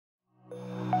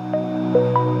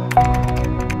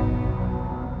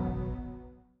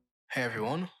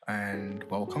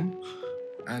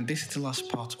and this is the last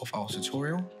part of our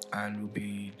tutorial, and we'll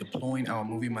be deploying our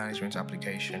movie management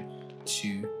application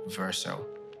to Vercel.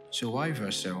 So why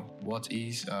Vercel? What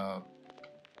is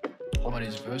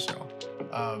Vercel?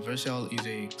 Vercel is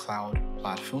a cloud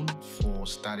platform for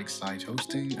static site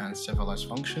hosting and serverless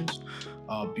functions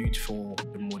built for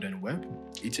the modern web.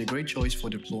 It's a great choice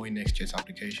for deploying NextJS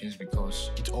applications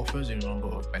because it offers a number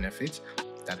of benefits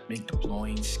that make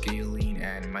deploying, scaling,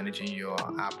 and managing your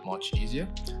app much easier.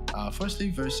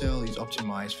 Firstly, Vercel is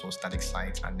optimized for static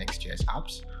sites and NextJS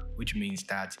apps, which means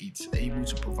that it's able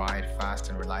to provide fast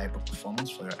and reliable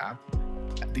performance for your app.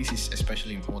 This is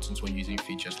especially important when using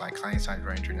features like client-side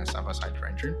rendering and server-side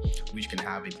rendering, which can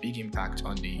have a big impact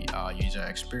on the user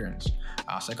experience.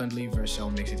 Secondly,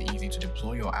 Vercel makes it easy to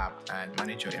deploy your app and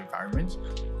manage your environment.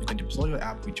 You can deploy your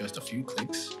app with just a few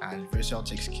clicks, and Vercel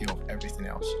takes care of everything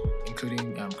else,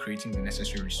 including creating the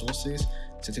necessary resources,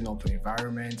 setting up your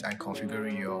environment, and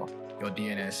configuring your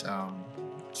DNS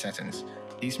settings.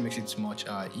 This makes it much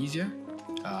easier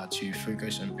to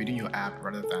focus on building your app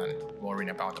rather than worrying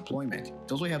about deployment.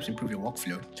 It also helps improve your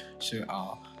workflow. So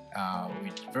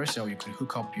with Vercel, you could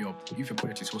hook up if your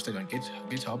project is hosted on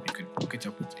GitHub, you could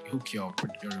hook your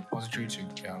repository to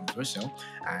Vercel,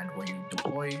 and when you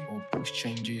deploy or push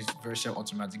changes, Vercel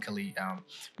automatically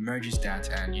merges that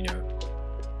and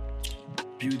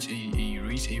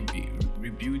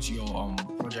rebuilds your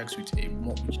projects with the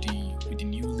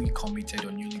newly committed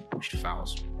or newly pushed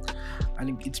files, and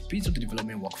it speeds up the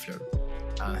development workflow.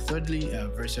 Thirdly,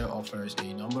 Vercel offers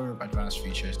a number of advanced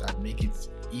features that make it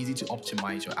easy to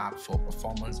optimize your app for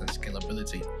performance and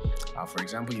scalability. For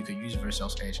example, you can use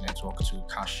Vercel's Edge network to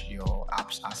cache your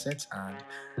app's assets and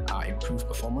improve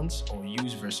performance, or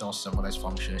use Vercel's serverless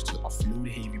functions to offload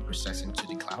heavy processing to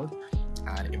the cloud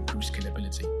and improve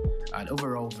scalability. And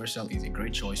overall, Vercel is a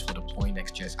great choice for deploying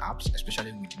NextJS apps,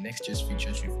 especially with the NextJS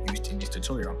features we've used in this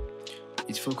tutorial.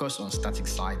 It's focused on static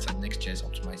sites and NextJS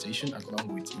optimization,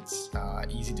 along with its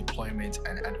easy deployment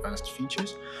and advanced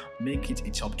features, make it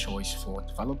a top choice for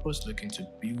developers looking to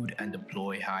build and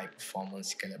deploy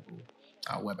high-performance, scalable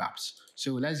web apps.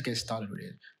 So let's get started with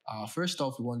it. First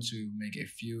off, we want to make a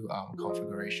few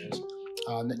configurations.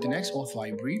 The NextAuth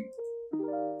library,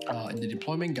 in the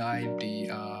deployment guide,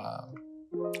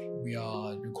 we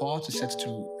are required to set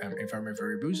two environment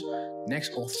variables: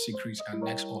 NextAuth secret and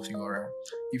NextAuth URL.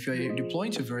 If you're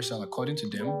deploying to Vercel according to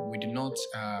them, we do not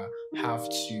have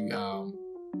to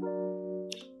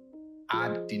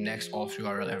add the NextAuth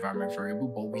URL environment variable,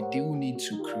 but we do need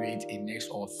to create a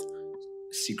NextAuth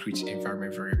secret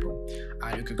environment variable,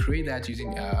 and you can create that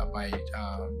using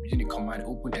using the command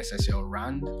openSSL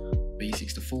rand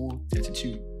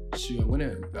base6432. So I'm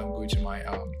gonna go to my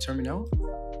terminal.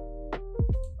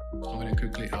 I'm going to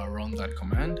quickly run that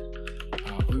command.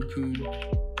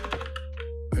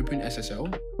 Open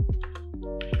SSL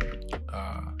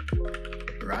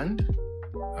rand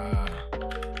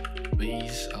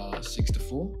base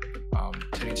 64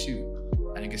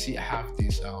 32, and you can see I have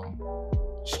this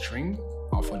string,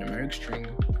 alphanumeric string.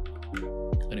 I'm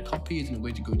going to copy it, and I'm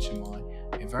going to go to my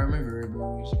environment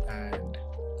variables, and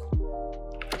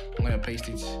I'm going to paste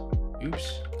it.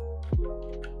 Oops.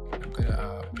 I'm going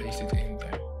to paste it in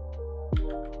there.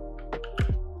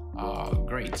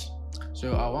 Great. So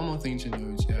one more thing to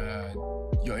note,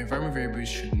 your environment variables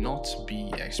should not be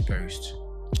exposed.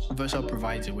 Vercel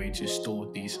provides a way to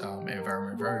store these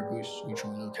environment variables, which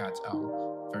we'll look at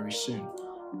very soon.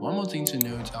 One more thing to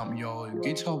note, your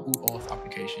GitHub OAuth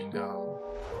application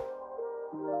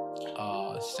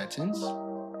settings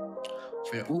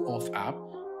for your OAuth app.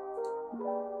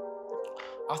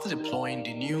 After deploying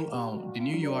the new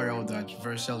URL that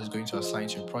Vercel is going to assign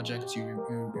to your project, you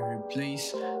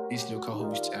replace this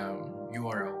localhost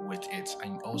URL with it,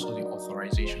 and also the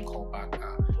authorization callback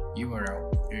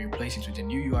URL. You replace it with the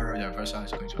new URL that Vercel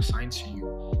is going to assign to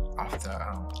you after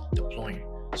deploying.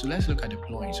 So let's look at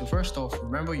deploying. So first off,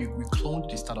 remember we cloned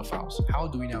the starter files. How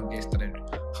do we now get started?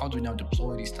 How do we now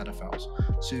deploy these starter files?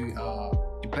 So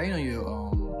depending on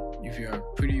your if you're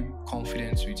pretty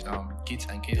confident with Git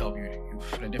and GitHub, you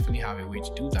definitely have a way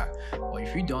to do that. But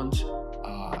if you don't,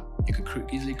 you could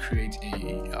easily create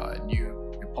a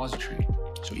new repository.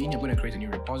 So I'm going to create a new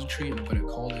repository, and I'm going to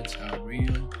call it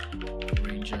Real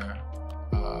Ranger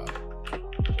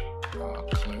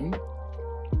Clone.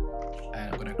 And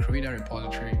I'm going to create a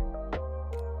repository.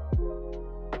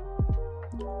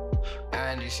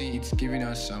 And you see it's giving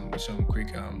us some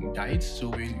quick guides. So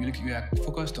we are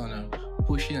focused on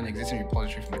pushing an existing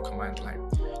repository from the command line.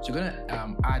 So we're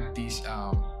gonna add this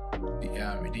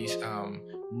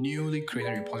newly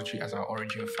created repository as our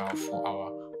origin file for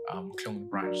our clone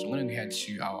branch. So I'm gonna head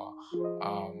to our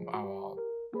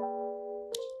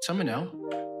terminal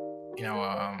in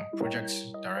our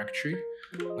projects directory.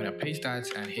 I'm going to paste that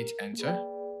and hit enter.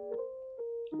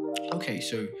 Okay,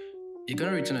 so it's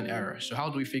going to return an error. So how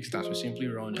do we fix that? We simply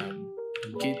run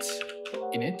git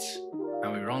init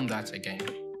and we run that again,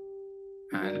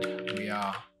 and we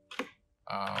are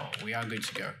good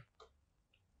to go.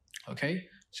 Okay,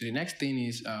 so the next thing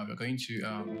is we're going to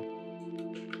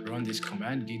run this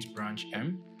command git branch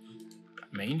m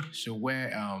main. So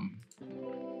where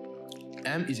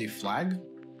m is a flag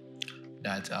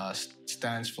that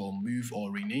stands for move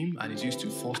or rename, and it's used to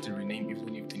force the rename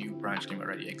even if the new branch name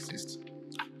already exists.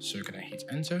 So we're gonna hit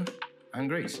enter, and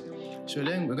great. So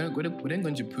then we're then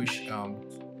going to push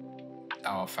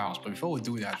our files. But before we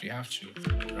do that, we have to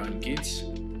run git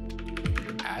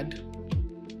add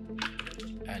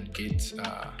and git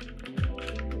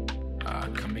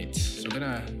commit. So we're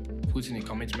gonna put in a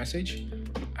commit message,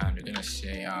 and we're gonna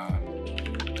say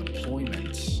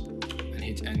deployment and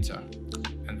hit enter,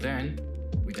 and then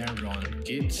we then run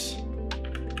git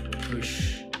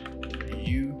push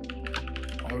u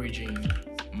origin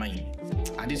main,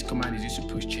 and this command is used to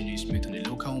push changes made on the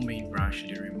local main branch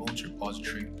to the remote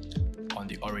repository on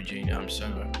the origin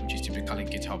server, which is typically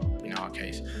GitHub in our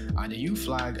case. And the u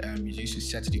flag is used to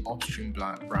set the upstream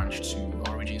branch to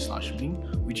origin/main,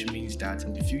 which means that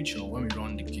in the future when we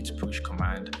run the git push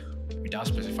command without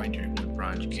specifying the remote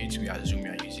branch, git we assume we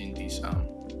are using this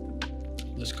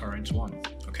current one.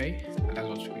 Okay, and that's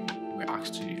what we're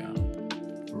asked to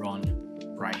run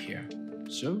right here.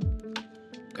 So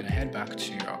I'm gonna head back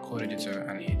to our code editor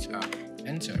and hit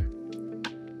enter.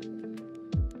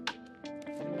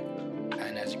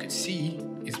 And as you can see,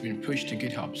 it's been pushed to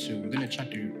GitHub. So we're gonna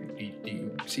check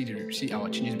see our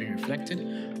changes being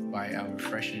reflected by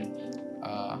refreshing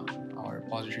our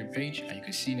repository page, and you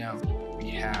can see now we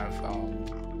have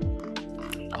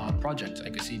our project. I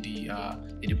can see the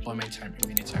deployment time a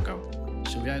minute ago.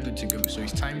 So we are good to go. So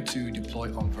it's time to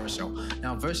deploy on Vercel.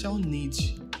 Now Vercel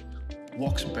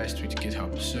works best with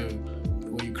GitHub. So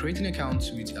when you create an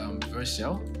account with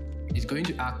Vercel, it's going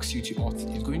to ask you to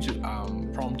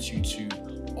prompt you to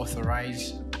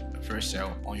authorize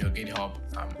Vercel on your GitHub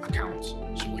account.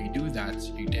 So when you do that,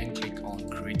 you then click on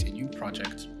create a new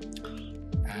project.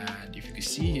 And if you can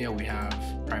see here, we have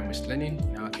Primus Learning,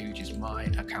 in our case, which is my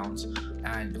account,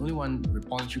 and the only one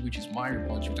repository, which is my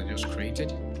repository that I just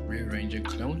created, Rearranger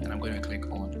clone, and I'm going to click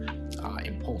on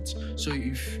import. So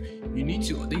if you need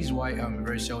to, this is why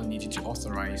Vercel needed to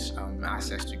authorize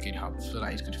access to GitHub, so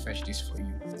that it's going to fetch this for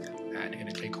you. And I'm going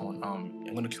to click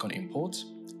on import,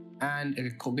 and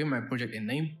it will give my project a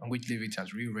name. I'm going to leave it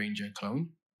as Rearranger clone,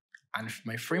 and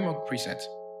my framework preset.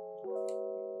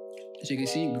 So you can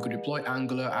see we could deploy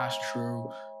Angular,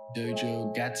 Astro,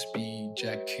 Dojo, Gatsby,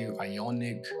 JQ,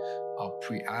 Ionic,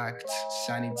 Preact,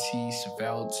 Sanity,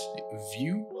 Svelte,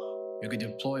 Vue. You could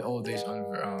deploy all this on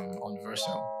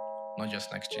Vercel, not just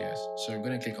NextJS. So you're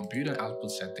going to click on build and output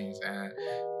settings, and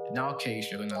in our case,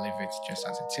 you're going to leave it just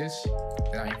as it is.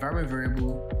 Then our environment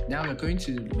variable. Now we're going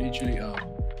to literally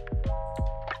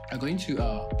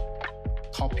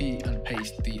copy and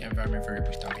paste the environment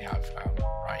variables that we have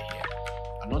right here.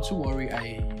 And not to worry,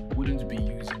 I wouldn't be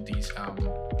using these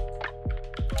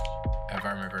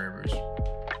environment variables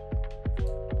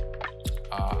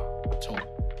at all.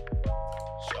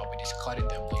 So I'll be discarding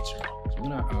them later on. So I'm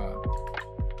gonna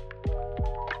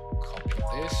copy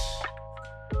this,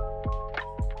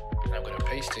 and I'm gonna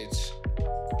paste it.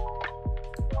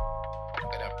 I'm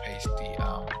gonna paste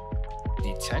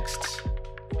the text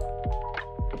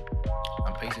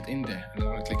and paste it in there, and I'm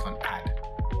gonna click on add.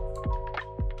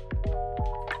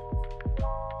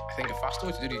 I think the faster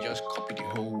way to do it is just copy the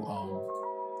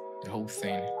whole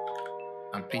thing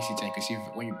and paste it in. You can see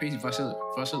when you paste Vercel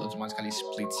automatically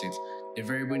splits it, the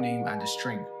variable name and the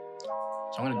string.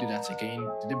 So I'm going to do that again.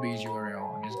 The base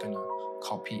URL, I'm just going to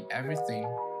copy everything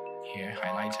here,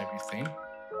 highlight everything,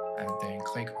 and then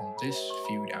click on this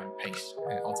field and paste,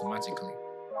 and automatically.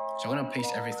 So I'm going to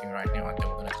paste everything right now, and then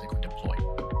we're going to click on deploy.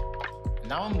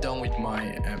 Now I'm done with my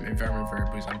environment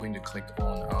variables. I'm going to click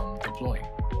on deploy.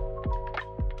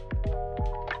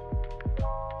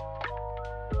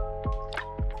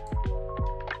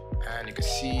 And you can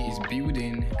see it's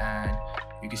building, and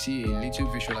you can see a little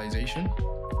visualization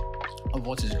of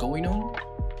what is going on.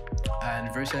 And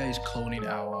Vercel is cloning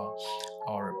our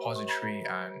repository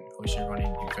and also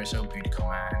running the Vercel build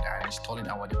command and installing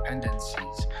our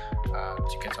dependencies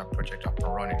to get our project up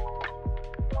and running.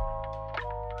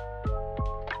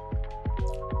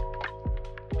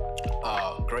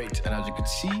 Great, and as you can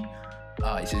see,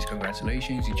 it says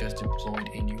congratulations, you just deployed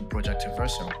a new project to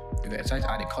Vercel. You can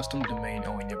add a custom domain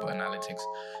or enable analytics.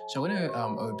 So I'm going to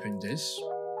open this.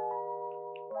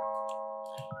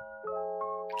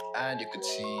 And you could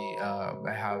see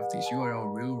I have this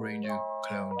URL real-ranger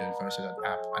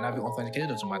clone.vercel.app, and I've been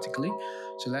authenticated automatically.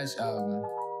 So let's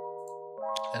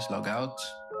log out,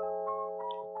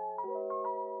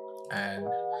 and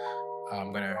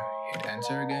I'm gonna hit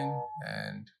enter again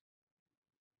and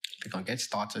click on get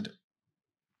started.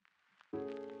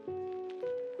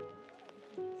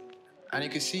 And you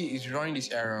can see it's running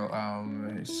this error,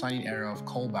 signing error of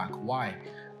callback. Why?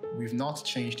 We've not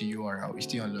changed the URL, it's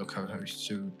still on localhost.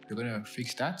 So we're gonna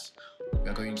fix that.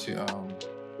 We're going to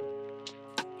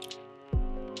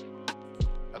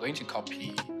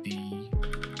copy the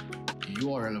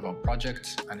URL of our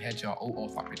project and head to our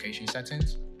OAuth application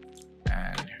settings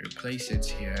and replace it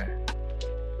here.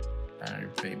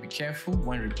 And be careful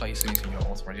when replacing it in your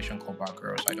authorization callback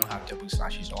URL, so I don't have double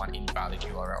slashes or an invalid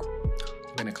URL.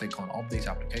 I'm going to click on update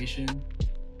application.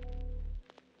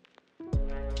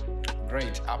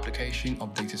 Great, application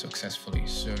updated successfully.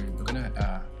 So we're going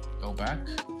to go back.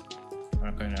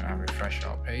 We're going to refresh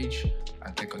our page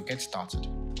and click on get started.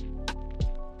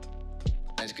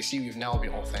 As you can see, we've now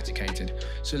been authenticated.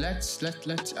 So let's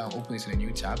open this in a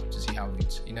new tab to see how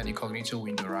it's in an incognito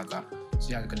window rather.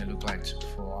 See how it's going to look like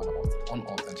for an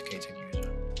unauthenticated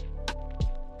user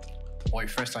or a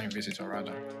first-time visitor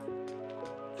rather.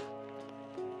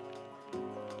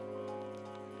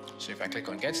 So if I click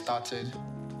on get started,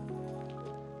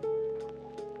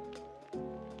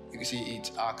 you can see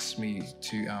it asks me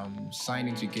to sign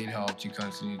into GitHub to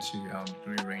continue to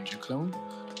rearrange a clone.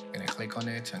 I'm going to click on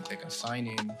it and click on sign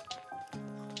in,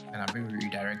 and I'm being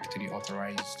redirected to the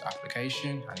authorized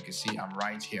application, and you can see I'm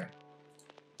right here.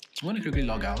 I'm going to quickly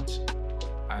log out,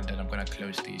 and then I'm going to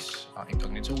close this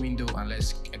incognito window and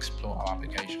let's explore our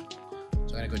application. So I'm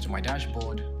going to go to my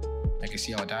dashboard. I can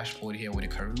see our dashboard here with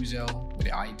the carousel, with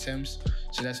the items.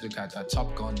 So let's look at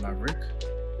Top Gun Maverick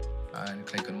and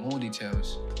click on more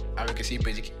details. And we can see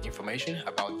basic information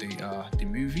about the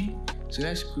movie. So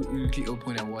let's quickly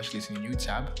open a watch list in a new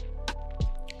tab.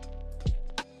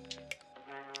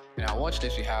 In our watch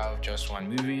list, we have just one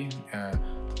movie,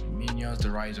 Minions: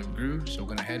 The Rise of Gru. So we're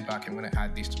going to head back. I'm going to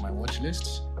add this to my watch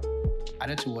list.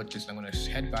 Add it to watch list. I'm going to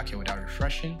head back here without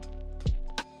refreshing.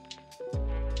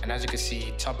 And as you can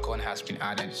see, Top Gun has been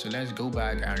added. So let's go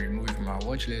back and remove it from our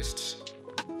watch list.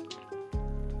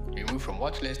 Remove from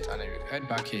watch list, and then we head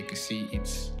back here. You can see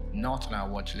it's not on our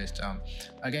watch list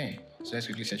again. So let's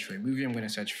quickly search for a movie. I'm going to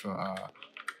search for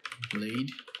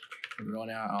Blade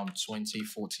Runner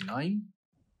 2049.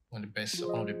 One of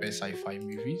the best sci-fi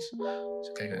movies.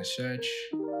 So click on search.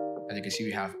 As you can see,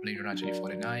 we have Blade Runner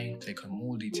 2049. Click on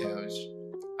more details,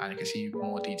 and you can see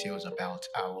more details about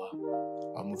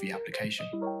our movie application.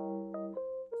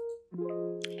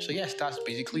 So yes, that's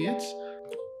basically it.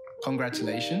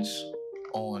 Congratulations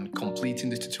on completing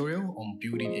this tutorial on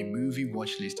building a movie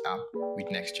watchlist app with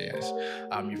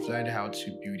NextJS. You've learned how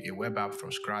to build a web app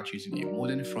from scratch using a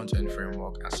modern front-end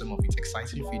framework and some of its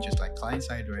exciting features like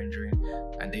client-side rendering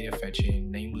and data fetching,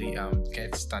 namely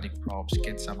get static props,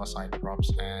 get server-side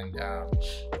props, and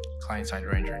client-side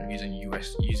rendering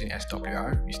using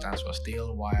SWR, which stands for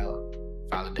stale while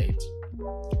validate.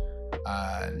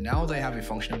 Now that I have a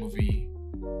functional movie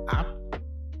app,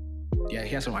 yeah,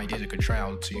 here's some ideas you could try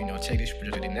out to take this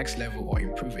project to the next level or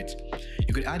improve it.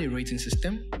 You could add a rating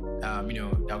system,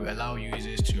 that will allow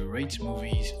users to rate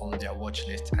movies on their watch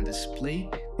list and display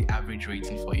the average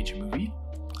rating for each movie.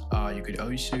 You could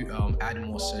also add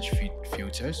more search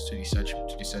filters to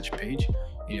the search page.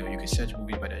 You could search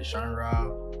movies by their genre,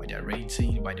 by their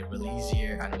rating, by the release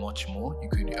year, and much more. You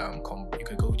could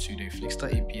go to the Flickster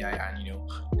API and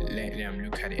let them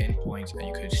look at the endpoints, and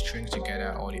you could string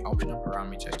together all the optional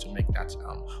parameters to make that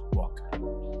work.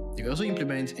 You can also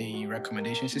implement a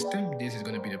recommendation system. This is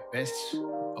going to be the best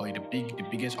or the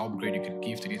biggest upgrade you could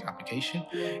give to this application.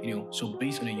 So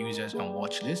based on the users and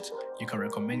watch list, you can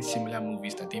recommend similar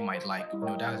movies that they might like.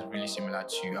 That is really similar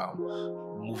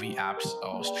to movie apps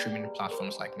or streaming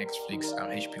platforms like Netflix,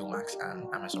 HBO Max, and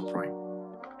Amazon Prime.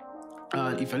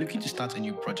 If you're looking to start a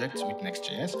new project with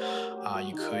NextJS,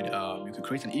 you could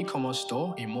create an e-commerce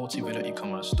store, a multi-vendor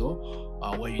e-commerce store,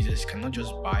 where users can not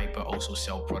just buy but also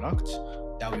sell products.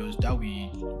 You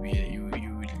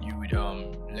would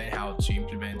learn how to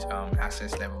implement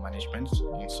access level management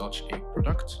in such a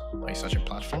product or in such a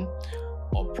platform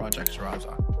or project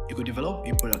rather. You could develop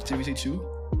a productivity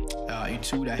tool. A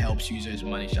tool that helps users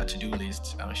manage their to-do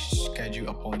list, schedule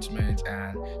appointments,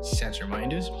 and set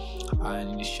reminders. And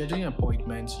in the scheduling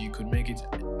appointments, you could make it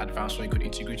advanced, or you could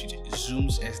integrate with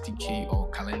Zoom's SDK or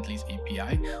Calendly's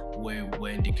API, where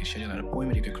when they can schedule an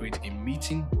appointment, you could create a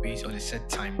meeting based on the set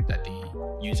time that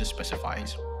the user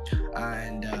specifies.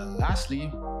 And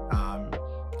lastly,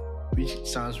 which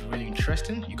sounds really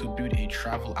interesting. You could build a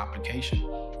travel application,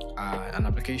 an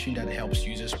application that helps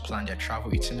users plan their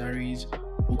travel itineraries,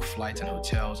 book flights and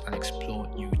hotels, and explore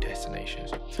new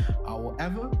destinations.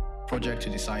 Whatever project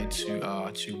you decide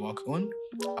to work on,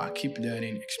 keep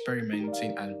learning,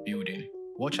 experimenting, and building.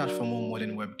 Watch out for more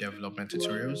modern web development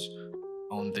tutorials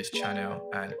on this channel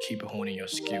and keep honing your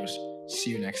skills.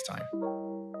 See you next time.